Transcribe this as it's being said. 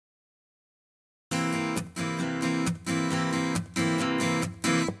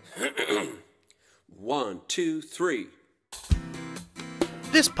1, 2, 3.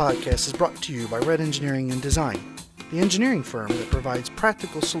 This podcast is brought to you by Red Engineering and Design, the engineering firm that provides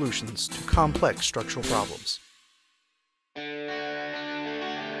practical solutions to complex structural problems.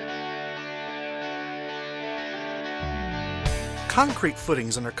 Concrete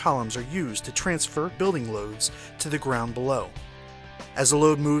footings under columns are used to transfer building loads to the ground below. As the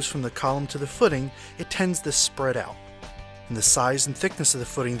load moves from the column to the footing, it tends to spread out. And the size and thickness of the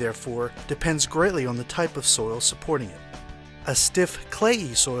footing, therefore, depends greatly on the type of soil supporting it. A stiff,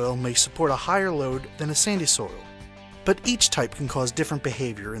 clayey soil may support a higher load than a sandy soil, but each type can cause different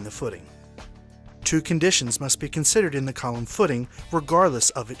behavior in the footing. Two conditions must be considered in the column footing regardless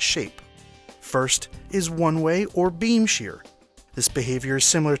of its shape. First is one-way or beam shear. This behavior is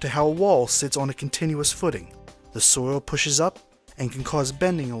similar to how a wall sits on a continuous footing. The soil pushes up and can cause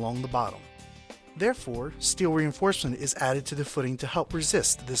bending along the bottom. Therefore, steel reinforcement is added to the footing to help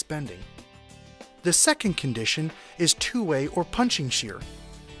resist this bending. The second condition is two-way or punching shear.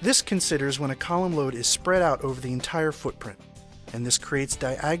 This considers when a column load is spread out over the entire footprint, and this creates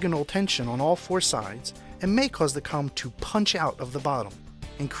diagonal tension on all four sides and may cause the column to punch out of the bottom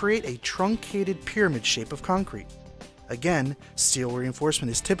and create a truncated pyramid shape of concrete. Again, steel reinforcement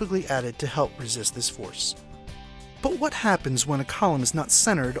is typically added to help resist this force. But what happens when a column is not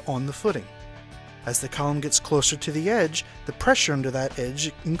centered on the footing? As the column gets closer to the edge, the pressure under that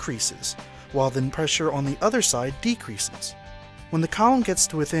edge increases, while the pressure on the other side decreases. When the column gets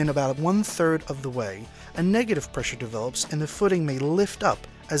to within about 1/3 of the way, a negative pressure develops and the footing may lift up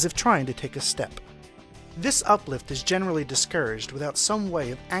as if trying to take a step. This uplift is generally discouraged without some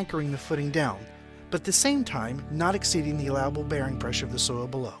way of anchoring the footing down, but at the same time not exceeding the allowable bearing pressure of the soil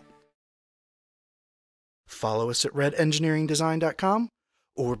below. Follow us at redengineeringdesign.com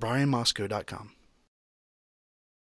or brianmosco.com.